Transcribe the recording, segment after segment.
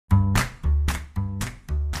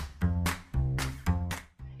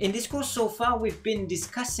In this course so far, we've been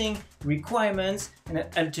discussing requirements and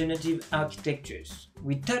alternative architectures.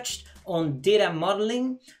 We touched on data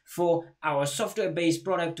modeling for our software-based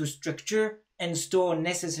product to structure and store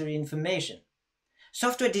necessary information.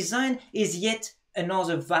 Software design is yet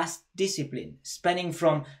another vast discipline, spanning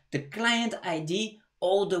from the client ID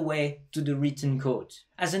all the way to the written code.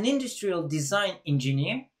 As an industrial design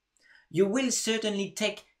engineer, you will certainly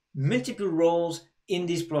take multiple roles in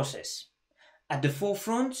this process. At the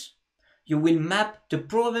forefront, you will map the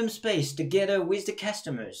problem space together with the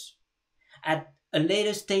customers. At a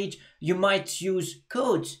later stage, you might use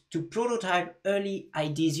code to prototype early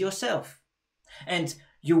ideas yourself. And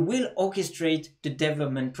you will orchestrate the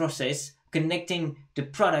development process, connecting the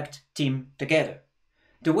product team together.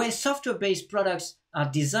 The way software-based products are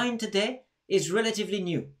designed today is relatively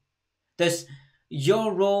new. Thus,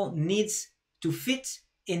 your role needs to fit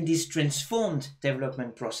in this transformed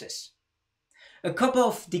development process. A couple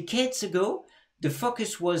of decades ago, the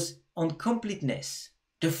focus was on completeness.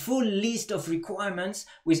 The full list of requirements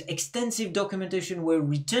with extensive documentation were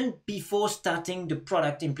written before starting the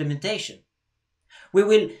product implementation. We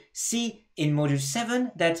will see in Module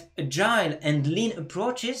 7 that agile and lean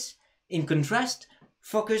approaches, in contrast,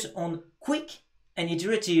 focus on quick and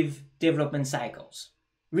iterative development cycles.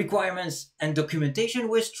 Requirements and documentation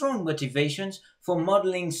were strong motivations for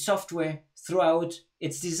modeling software throughout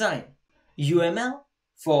its design. UML,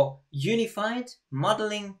 for Unified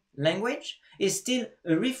Modeling Language, is still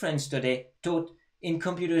a reference today taught in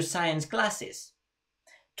computer science classes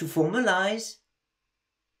to formalize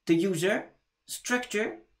the user,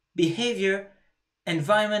 structure, behavior,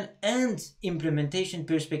 environment, and implementation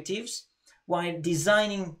perspectives while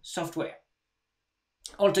designing software.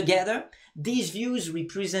 Altogether, these views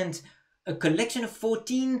represent a collection of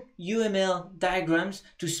 14 UML diagrams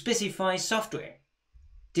to specify software.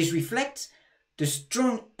 This reflects the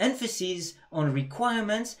strong emphasis on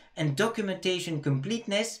requirements and documentation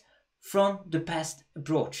completeness from the past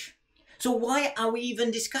approach. So why are we even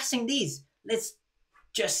discussing these? Let's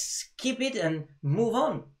just skip it and move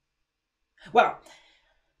on. Well,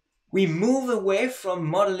 we move away from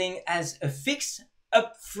modeling as a fixed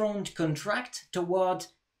upfront contract toward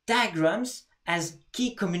diagrams as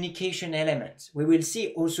key communication elements. We will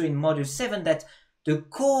see also in Module 7 that the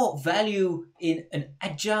core value in an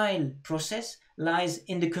agile process lies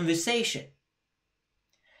in the conversation.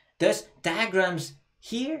 Thus, diagrams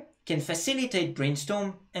here can facilitate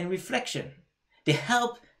brainstorm and reflection. They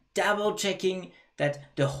help double-checking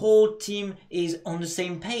that the whole team is on the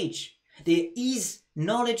same page. They ease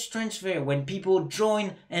knowledge transfer when people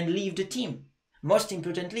join and leave the team. Most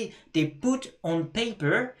importantly, they put on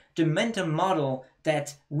paper the mental model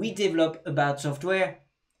that we develop about software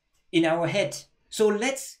in our head. So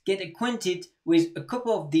let's get acquainted with a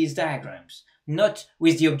couple of these diagrams, not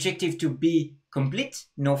with the objective to be complete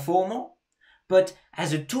nor formal, but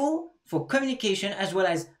as a tool for communication as well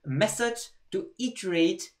as methods to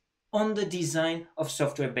iterate on the design of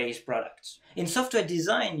software-based products. In software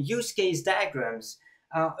design, use case diagrams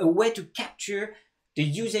are a way to capture the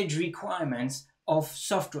usage requirements of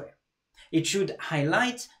software. It should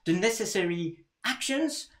highlight the necessary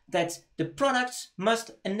actions that the products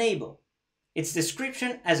must enable. Its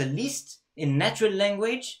description as a list in natural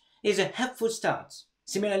language is a helpful start.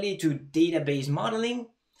 Similarly to database modeling,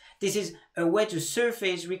 this is a way to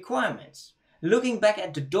surface requirements. Looking back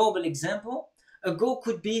at the doorbell example, a goal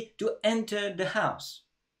could be to enter the house.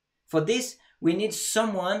 For this, we need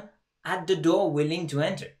someone at the door willing to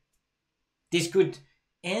enter. This could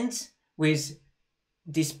end with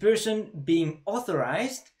this person being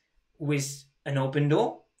authorized with an open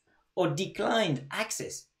door or declined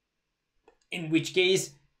access, in which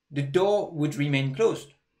case the door would remain closed.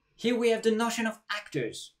 Here we have the notion of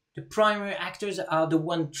actors. The primary actors are the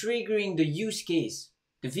one triggering the use case,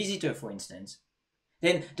 the visitor for instance.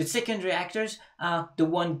 Then the secondary actors are the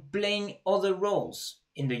one playing other roles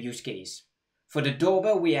in the use case. For the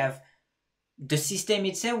doorbell we have the system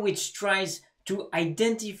itself which tries to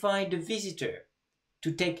identify the visitor,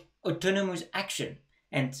 to take autonomous action.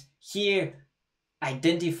 And here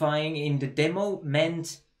identifying in the demo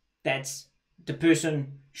meant that the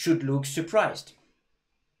person should look surprised.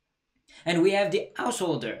 And we have the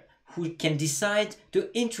householder who can decide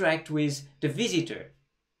to interact with the visitor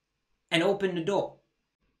and open the door.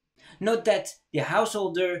 Note that the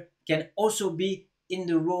householder can also be in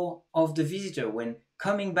the role of the visitor when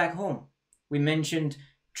coming back home. We mentioned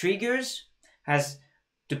triggers as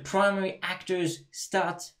the primary actors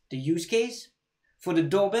start the use case. For the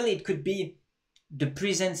doorbell, it could be the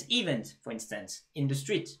presence event, for instance, in the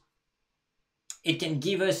street. It can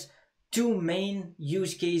give us two main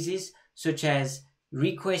use cases, such as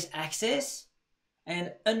request access,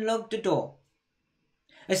 and unlock the door.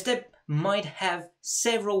 A step might have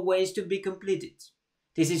several ways to be completed.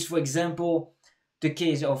 This is, for example, the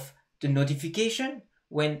case of the notification,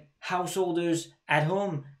 when householders at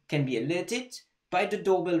home can be alerted by the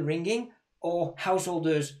doorbell ringing, or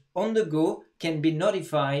householders on the go can be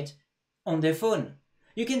notified on their phone.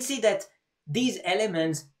 You can see that these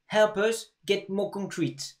elements help us get more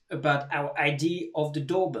concrete about our idea of the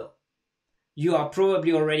doorbell. You are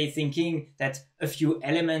probably already thinking that a few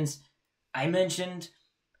elements I mentioned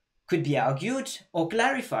could be argued or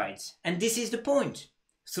clarified, and this is the point.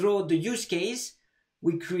 Through the use case,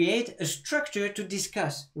 we create a structure to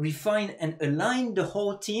discuss, refine, and align the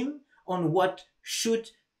whole team on what should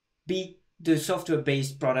be the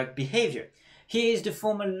software-based product behavior. Here is the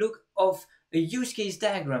formal look of a use case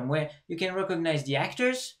diagram where you can recognize the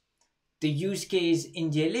actors, the use case in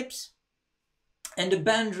the ellipse, and the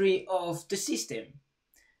boundary of the system.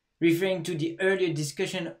 Referring to the earlier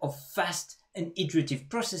discussion of fast and iterative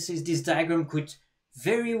processes, this diagram could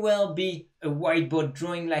very well be a whiteboard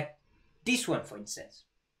drawing like this one, for instance.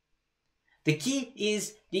 The key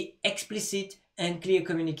is the explicit and clear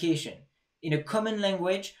communication in a common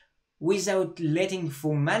language without letting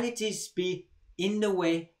formalities be in the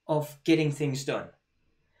way of getting things done.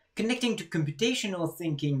 Connecting to computational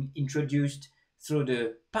thinking introduced through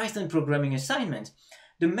the Python programming assignment,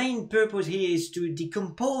 the main purpose here is to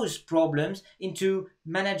decompose problems into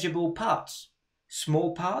manageable parts.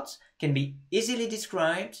 Small parts can be easily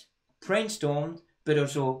described, brainstormed, but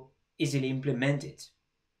also easily implemented.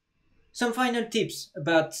 Some final tips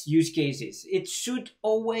about use cases. It should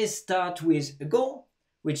always start with a goal,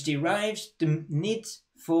 which derives the need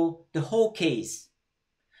for the whole case,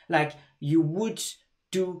 like you would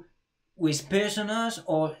do with personas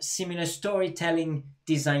or similar storytelling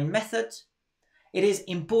design methods. It is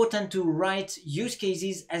important to write use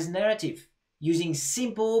cases as narrative, using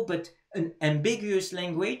simple but ambiguous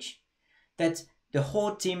language that the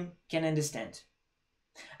whole team can understand.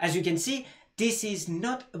 As you can see, this is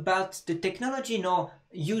not about the technology nor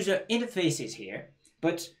user interfaces here,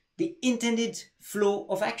 but the intended flow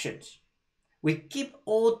of actions. We keep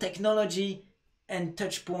all technology and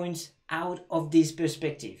touch points out of this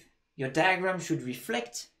perspective. Your diagram should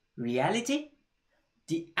reflect reality,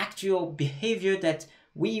 the actual behavior that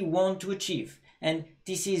we want to achieve. And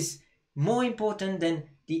this is more important than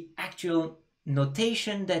the actual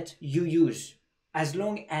notation that you use, as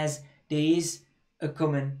long as there is a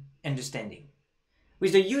common understanding.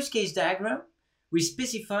 With the use case diagram, we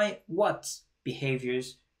specify what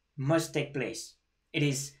behaviors must take place. It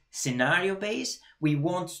is scenario-based. We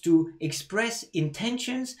want to express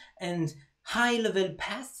intentions and high-level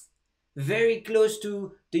paths very close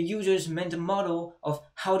to the user's mental model of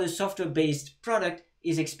how the software-based product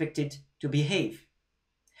is expected to behave.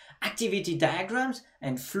 Activity diagrams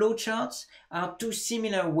and flowcharts are two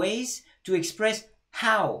similar ways to express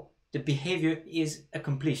how the behavior is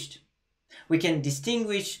accomplished. We can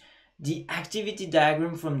distinguish the activity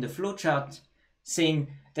diagram from the flowchart, saying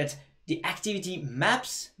that the activity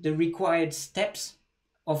maps the required steps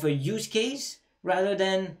of a use case rather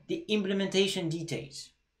than the implementation details.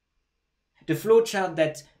 The flowchart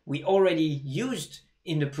that we already used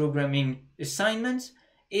in the programming assignment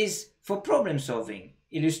is for problem solving,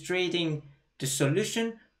 illustrating the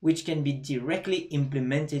solution which can be directly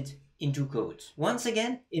implemented into code. Once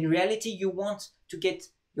again, in reality, you want to get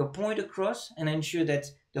your point across and ensure that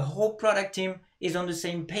the whole product team is on the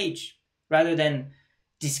same page, rather than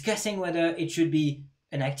discussing whether it should be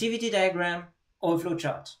an activity diagram or a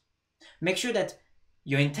flowchart. Make sure that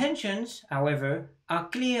your intentions, however, are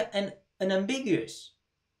clear and unambiguous.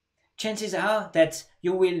 Chances are that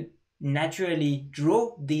you will naturally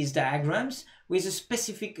draw these diagrams with a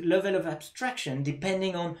specific level of abstraction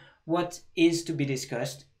depending on what is to be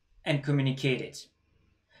discussed and communicated.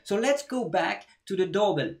 So let's go back to the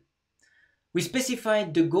doorbell. We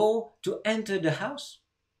specified the goal to enter the house.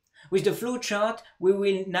 With the flowchart, we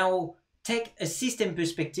will now take a system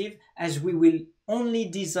perspective, as we will only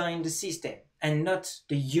design the system and not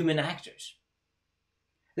the human actors.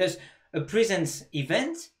 Thus, a presence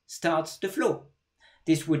event starts the flow.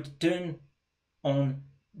 This would turn on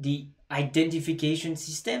the identification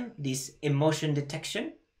system, this emotion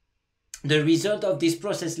detection. The result of this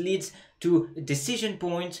process leads to a decision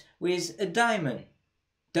point with a diamond.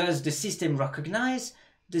 Does the system recognize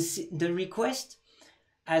the request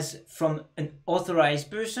as from an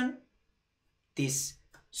authorized person, this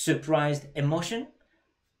surprised emotion,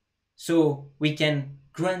 so we can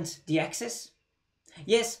grant the access?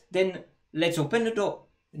 Yes, then let's open the door.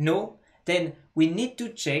 No, then we need to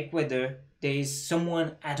check whether there is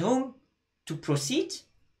someone at home to proceed,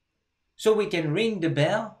 so we can ring the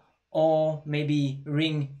bell or maybe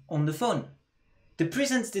ring on the phone. The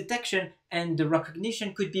presence detection and the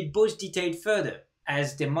recognition could be both detailed further,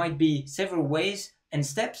 as there might be several ways and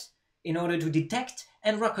steps in order to detect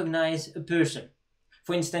and recognize a person.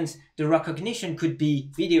 For instance, the recognition could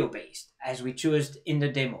be video-based, as we chose in the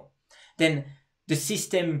demo. Then the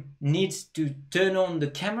system needs to turn on the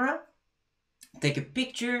camera, take a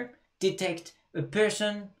picture, detect a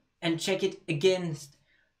person, and check it against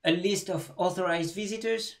a list of authorized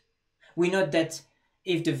visitors. We note that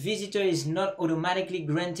if the visitor is not automatically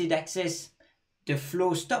granted access, the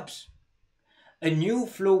flow stops. A new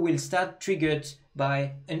flow will start triggered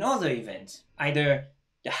by another event, either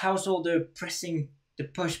the householder pressing the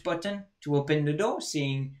push button to open the door,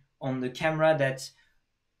 seeing on the camera that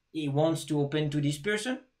he wants to open to this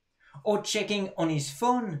person, or checking on his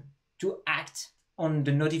phone to act on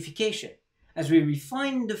the notification. As we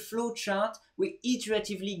refine the flow chart, we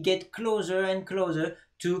iteratively get closer and closer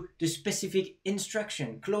to the specific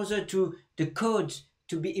instruction, closer to the code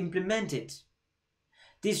to be implemented.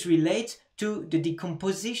 This relates to the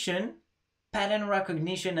decomposition, pattern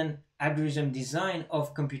recognition, and algorithm design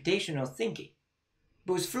of computational thinking.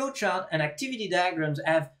 Both flowchart and activity diagrams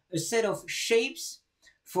have a set of shapes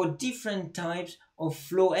for different types of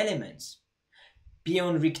flow elements,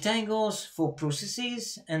 beyond rectangles for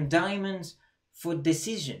processes and diamonds for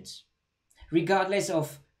decisions. Regardless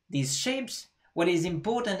of these shapes, what is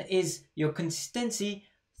important is your consistency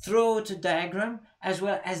throughout the diagram as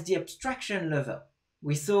well as the abstraction level.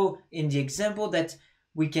 We saw in the example that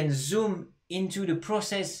we can zoom into the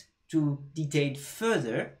process to detail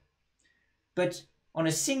further, but on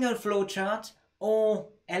a single flowchart,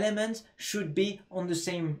 all elements should be on the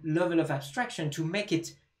same level of abstraction to make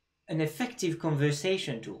it an effective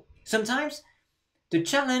conversation tool. Sometimes the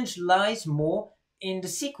challenge lies more in the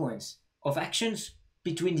sequence of actions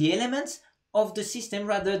between the elements of the system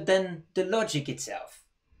rather than the logic itself.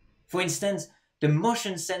 For instance, the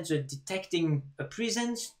motion sensor detecting a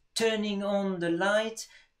presence, turning on the light,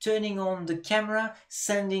 turning on the camera,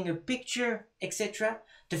 sending a picture, etc.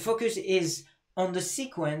 The focus is on the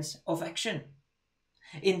sequence of action.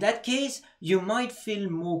 In that case, you might feel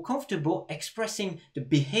more comfortable expressing the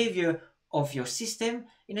behavior of your system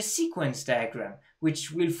in a sequence diagram,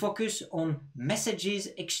 which will focus on messages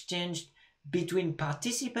exchanged between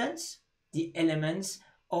participants, the elements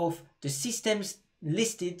of the systems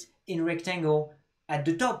listed in rectangle at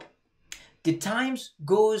the top. The times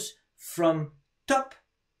goes from top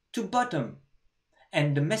to bottom,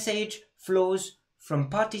 and the message flows from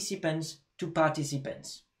participants to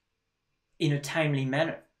participants in a timely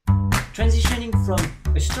manner. Transitioning from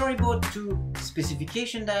a storyboard to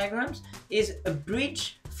specification diagrams is a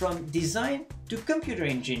bridge from design to computer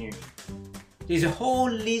engineering. There's a whole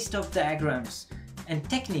list of diagrams and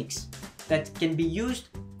techniques that can be used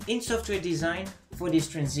in software design for this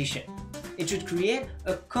transition. It should create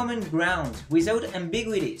a common ground without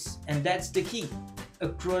ambiguities, and that's the key,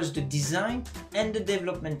 across the design and the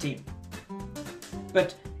development team.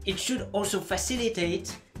 But it should also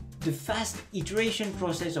facilitate the fast iteration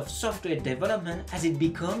process of software development, as it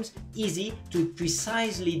becomes easy to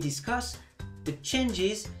precisely discuss the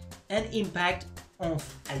changes and impact of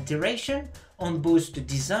alteration on both the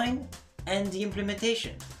design and the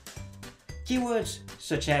implementation. Keywords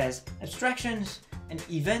such as abstractions and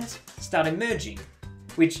events start emerging,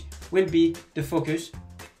 which will be the focus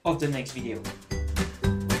of the next video.